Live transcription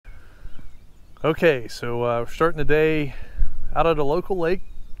Okay, so we're starting the day out at a local lake,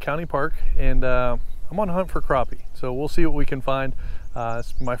 county park, and I'm on a hunt for crappie. So we'll see what we can find.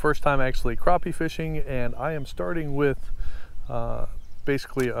 It's my first time actually crappie fishing, and I am starting with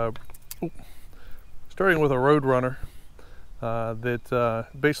basically starting with a road runner.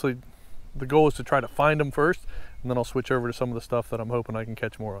 Basically the goal is to try to find them first, and then I'll switch over to some of the stuff that I'm hoping I can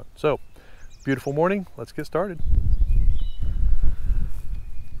catch more on. So, beautiful morning. Let's get started.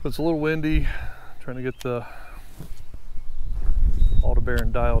 It's a little windy. Trying to get the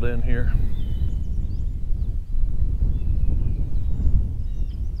Aldebaran dialed in here.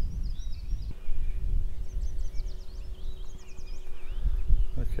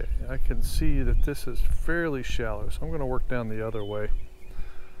 Okay, I can see that this is fairly shallow, so I'm going to work down the other way,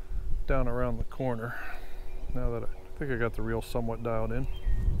 down around the corner. Now that I think I got the reel somewhat dialed in.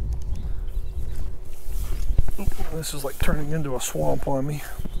 This is like turning into a swamp on me.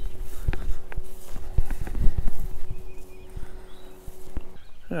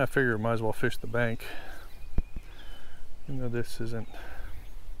 I figure I might as well fish the bank. Even though this isn't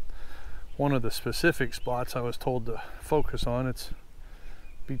one of the specific spots I was told to focus on, it's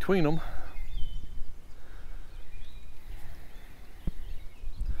between them.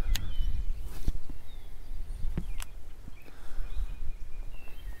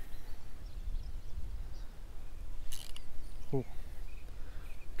 Ooh.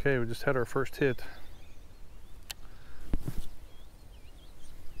 Okay, we just had our first hit.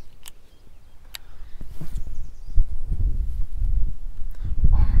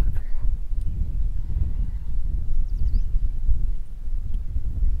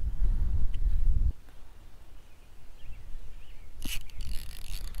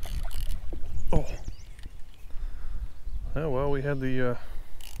 Oh well, we had the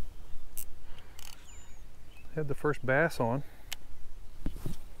first bass on.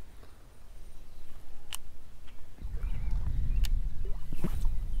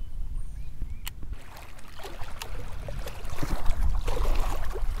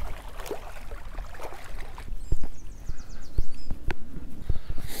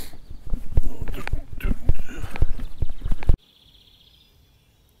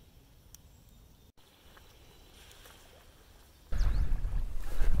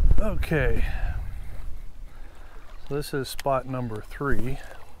 Okay, so this is spot number 3.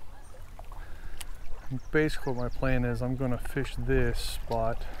 Basically my plan is I'm going to fish this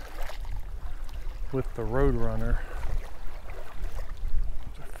spot with the road runner.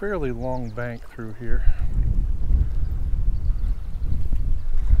 It's a fairly long bank through here.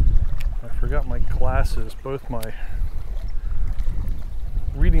 I forgot my glasses, both my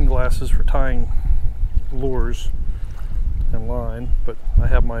reading glasses for tying lures and line, but I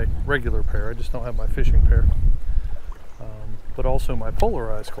have my regular pair. I just don't have my fishing pair. But also my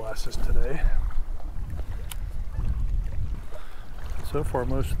polarized glasses today. So far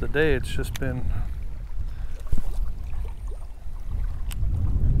most of the day it's just been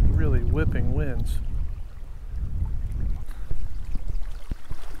really whipping winds.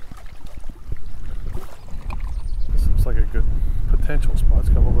 This looks like a good potential spot. It's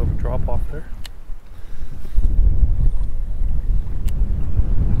got a little bit of a drop off there.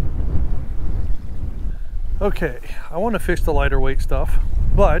 Okay, I want to fish the lighter weight stuff,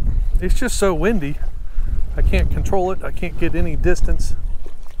 but it's just so windy. I can't control it. I can't get any distance.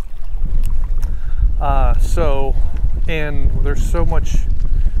 And there's so much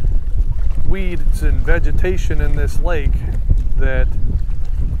weeds and vegetation in this lake that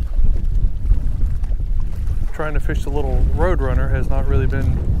trying to fish the little road runner has not really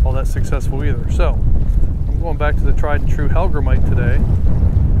been all that successful either. So I'm going back to the tried and true Hellgrammite today,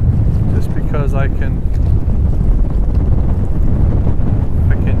 just because I can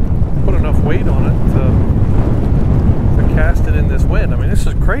put enough weight on it to cast it in this wind. I mean, this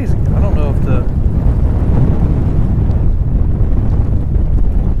is crazy. I don't know if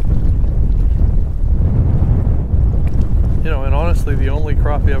and honestly, the only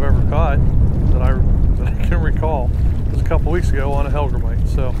crappie I've ever caught that I can recall was a couple weeks ago on a Hellgrammite.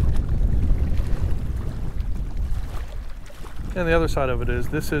 So, and the other side of it is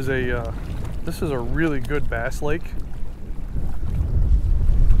this is a really good bass lake.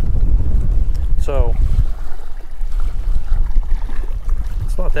 So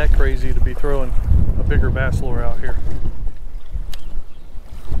it's not that crazy to be throwing a bigger bass lure out here.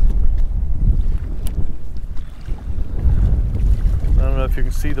 I don't know if you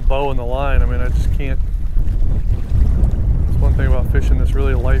can see the bow and the line. I mean, I just can't. It's one thing about fishing this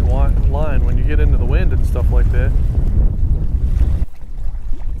really light line. When you get into the wind and stuff like that,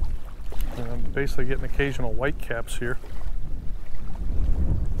 and I'm basically getting occasional white caps here.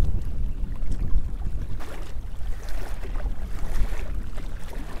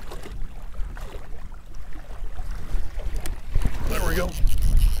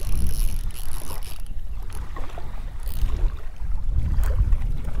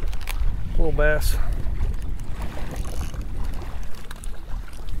 little bass.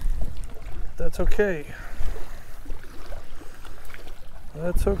 That's okay.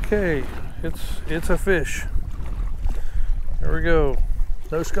 That's okay. It's a fish. There we go.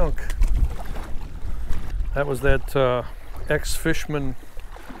 No skunk. That was that ex-fishman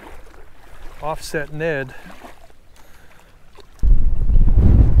offset Ned.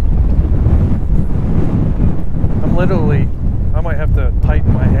 I might have to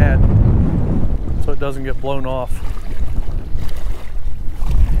tighten my hat so it doesn't get blown off.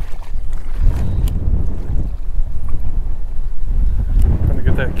 Trying to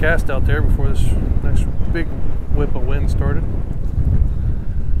get that cast out there before this next big whip of wind started.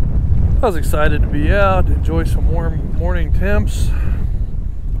 I was excited to be out, enjoy some warm morning temps.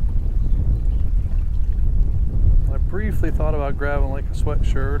 I briefly thought about grabbing like a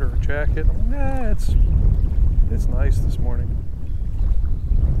sweatshirt or a jacket. I'm like, nah, it's nice this morning.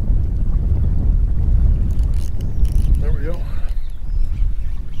 There we go.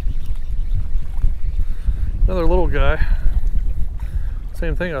 Another little guy.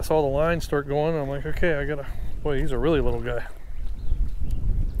 Same thing, I saw the line start going. I'm like, okay, boy, he's a really little guy.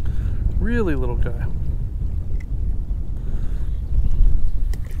 Really little guy.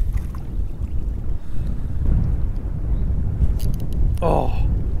 Oh.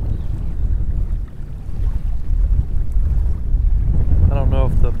 I don't know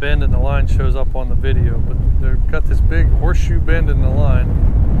if the bend in the line shows up on the video, but they've got this big horseshoe bend in the line.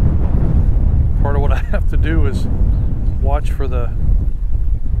 Part of what I have to do is watch for the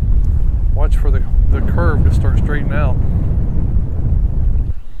curve to start straightening out.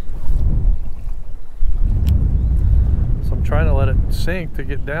 So I'm trying to let it sink to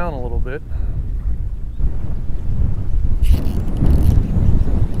get down a little bit.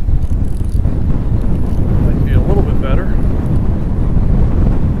 Might be a little bit better.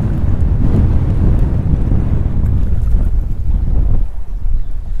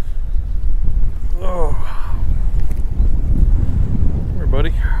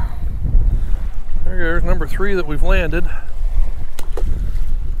 There's number 3 that we've landed. I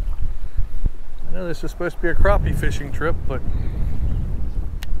know this is supposed to be a crappie fishing trip, but you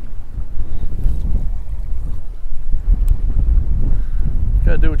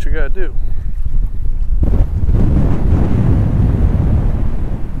gotta do what you gotta do.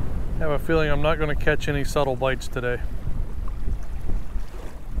 I have a feeling I'm not going to catch any subtle bites today.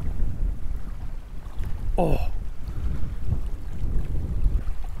 Oh,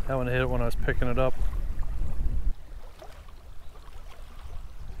 that one hit it when I was picking it up.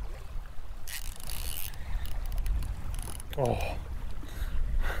 Oh,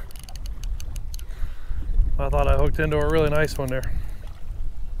 I thought I hooked into a really nice one there.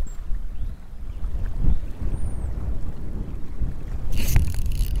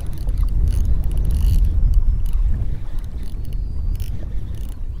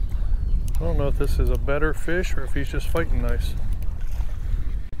 I don't know if this is a better fish or if he's just fighting nice.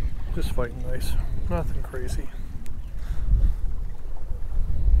 Just fighting nice, nothing crazy.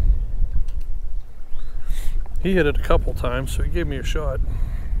 He hit it a couple times, so he gave me a shot.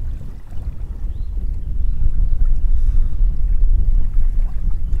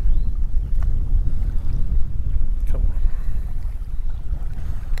 Come on.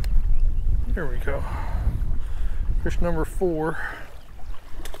 There we go. Fish number 4.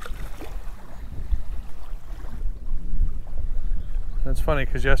 And it's funny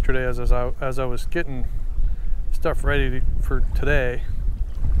because yesterday, as I was getting stuff ready for today,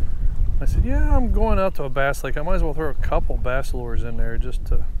 I said, yeah, I'm going out to a bass lake. I might as well throw a couple bass lures in there just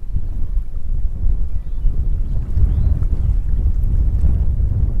to...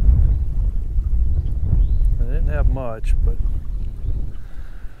 I didn't have much, but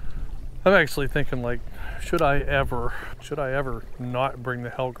I'm actually thinking, like, should I ever not bring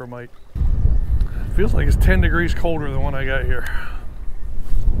the Hellgrammite? It feels like it's 10 degrees colder than when I got here.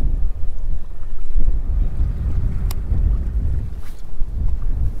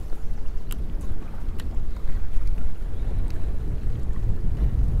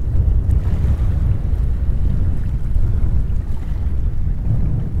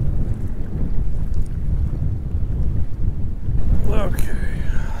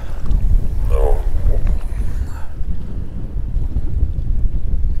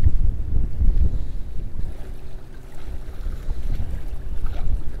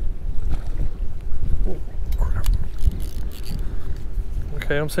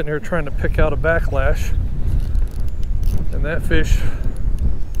 Okay, I'm sitting here trying to pick out a backlash, and that fish,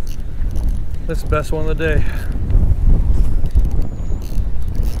 that's the best one of the day.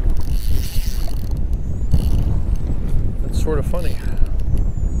 That's sort of funny.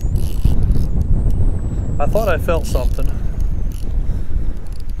 I thought I felt something.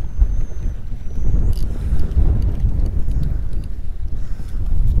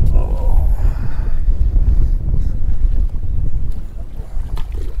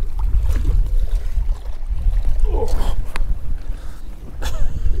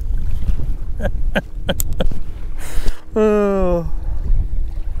 Oh.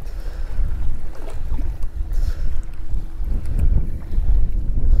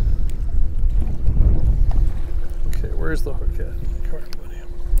 Okay, where's the hook at? Come here, buddy.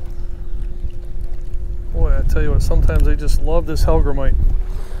 Boy, I tell you what, sometimes they just love this hellgrammite.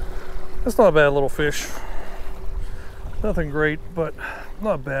 That's not a bad little fish. Nothing great, but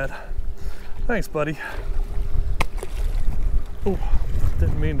not bad. Thanks, buddy. Oh,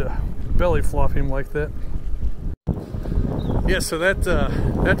 didn't mean to belly flop him like that. Yeah, so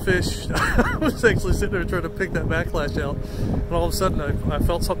that fish, I was actually sitting there trying to pick that backlash out, and all of a sudden I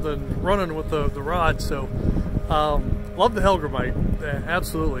felt something running with the rod. So love the hellgrammite,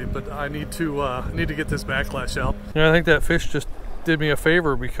 absolutely, but I need to get this backlash out. Yeah, I think that fish just did me a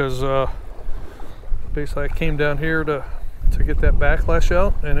favor, because basically I came down here to get that backlash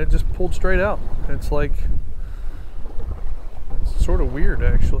out, and it just pulled straight out. It's like, it's sort of weird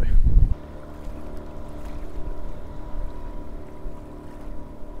actually.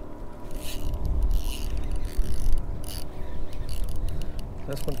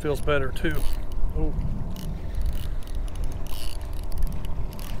 This one feels better too. Oh.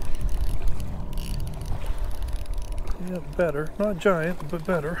 Yeah, better. Not giant, but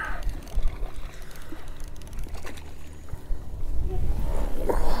better.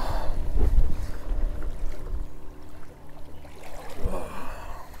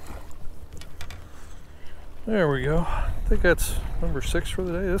 There we go. I think that's number 6 for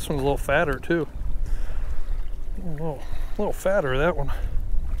the day. This one's a little fatter too. A little fatter, that one.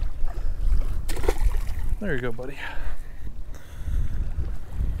 There you go, buddy.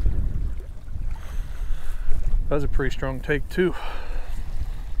 That was a pretty strong take too.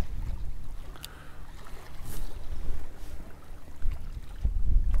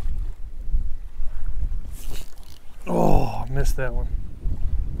 Oh, missed that one.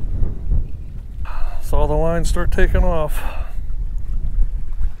 Saw the line start taking off.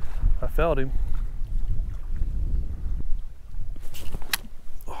 I felt him.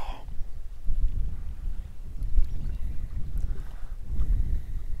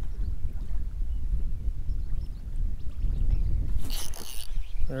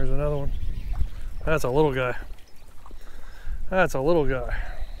 There's another one. That's a little guy. That's a little guy.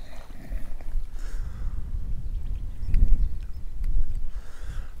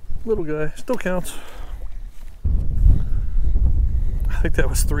 Little guy, still counts. I think that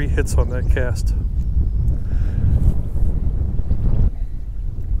was 3 hits on that cast.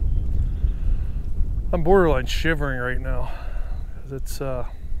 I'm borderline shivering right now, because it's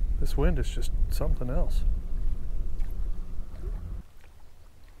this wind is just something else.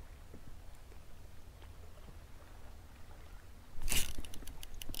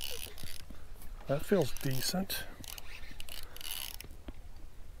 That feels decent.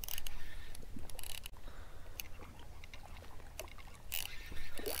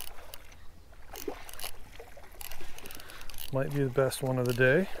 Might be the best one of the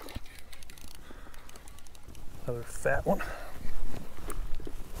day. Another fat one.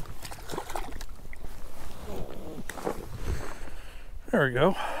 There we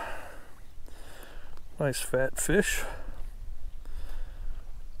go. Nice fat fish.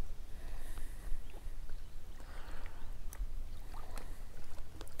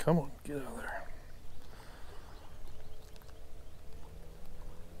 Come on, get out of there.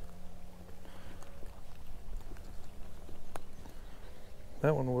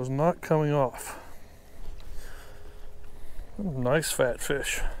 That one was not coming off. Nice fat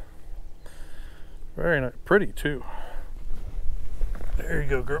fish. Very nice, pretty too. There you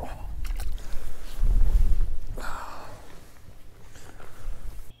go, girl.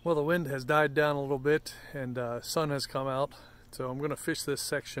 Well, the wind has died down a little bit, and sun has come out. So I'm going to fish this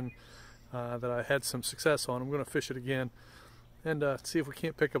section that I had some success on. I'm going to fish it again and see if we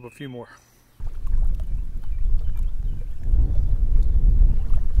can't pick up a few more.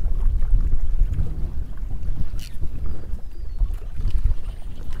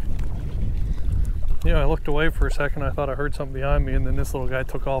 Yeah, I looked away for a second. I thought I heard something behind me, and then this little guy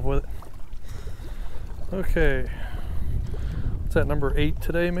took off with it. Okay. What's that, number 8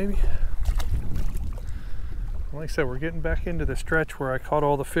 today, maybe? Like I said, we're getting back into the stretch where I caught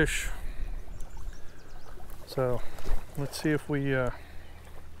all the fish. So let's see if we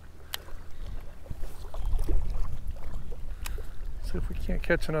can't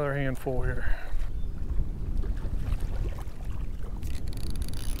catch another handful here.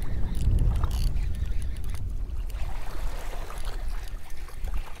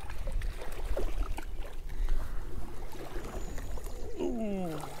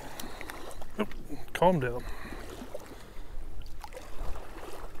 calm down.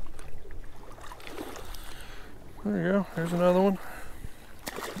 There you go, there's another one.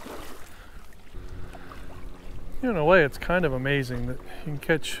 In a way, it's kind of amazing that you can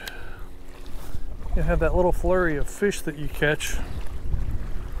catch, you have that little flurry of fish that you catch,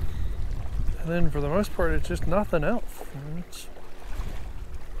 and then for the most part, it's just nothing else.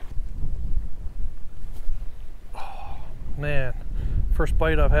 Oh, man, first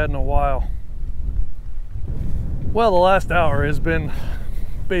bite I've had in a while. Well, the last hour has been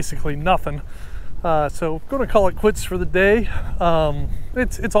basically nothing. So I'm going to call it quits for the day.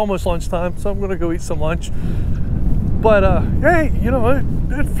 It's almost lunchtime, so I'm going to go eat some lunch. But hey, you know,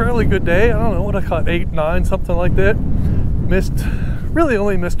 a fairly good day. I don't know what I caught, 8, 9, something like that. Really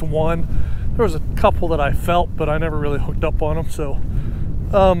only missed one. There was a couple that I felt, but I never really hooked up on them. So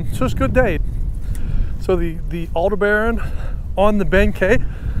it's a good day. So the Aldebaran on the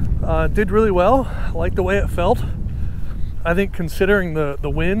Benkei did really well. I like the way it felt. I think considering the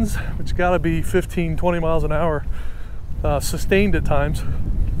winds, which got to be 15, 20 miles an hour, sustained at times,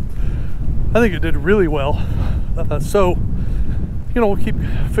 I think it did really well. So, you know, we'll keep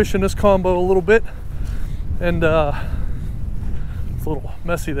fishing this combo a little bit, and it's a little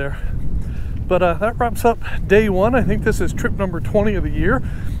messy there. But that wraps up day one. I think this is trip number 20 of the year.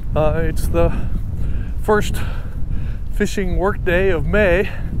 It's the first fishing work day of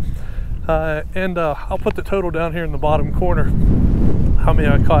May. And I'll put the total down here in the bottom corner, how many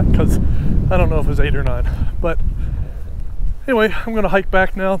I caught, because I don't know if it was 8 or 9. But anyway, I'm going to hike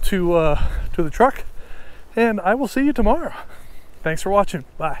back now to the truck, and I will see you tomorrow. Thanks for watching.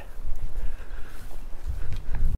 Bye.